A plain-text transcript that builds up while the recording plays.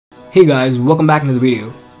Hey guys, welcome back to the video.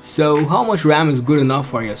 So how much RAM is good enough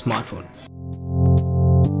for your smartphone?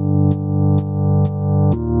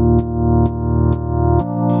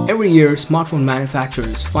 Every year, smartphone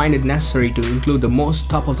manufacturers find it necessary to include the most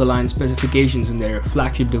top-of-the-line specifications in their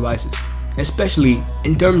flagship devices, especially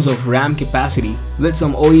in terms of RAM capacity, with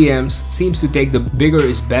some OEMs seems to take the bigger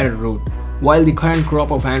is better route. While the current crop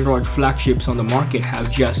of Android flagships on the market have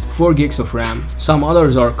just 4 gigs of RAM, some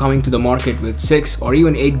others are coming to the market with 6 or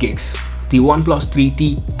even 8 gigs. The OnePlus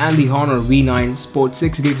 3T and the Honor V9 sport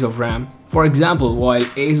 6 gigs of RAM, for example, while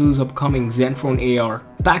Asus upcoming Zenfone AR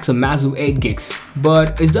packs a massive 8 gigs.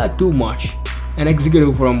 But is that too much? An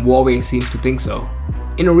executive from Huawei seems to think so.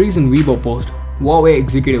 In a recent Weibo post, Huawei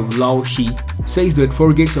executive Lao Shi says that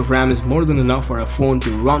 4 gigs of RAM is more than enough for a phone to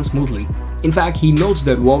run smoothly. In fact, he notes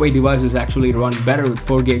that Huawei devices actually run better with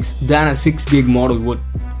 4 gigs than a 6 gig model would,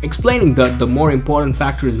 explaining that the more important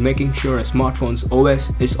factor is making sure a smartphone's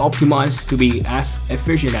OS is optimized to be as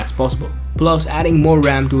efficient as possible. Plus, adding more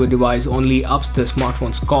RAM to a device only ups the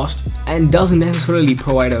smartphone's cost and doesn't necessarily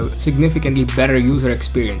provide a significantly better user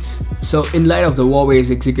experience. So in light of the Huawei's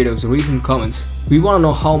executive's recent comments, we want to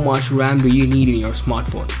know how much RAM do you need in your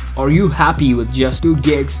smartphone? Are you happy with just 2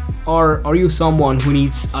 gigs or are you someone who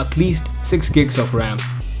needs at least 6 gigs of RAM?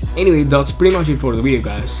 Anyway, that's pretty much it for the video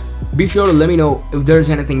guys. Be sure to let me know if there's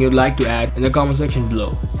anything you'd like to add in the comment section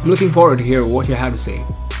below. I'm looking forward to hear what you have to say.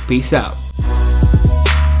 Peace out.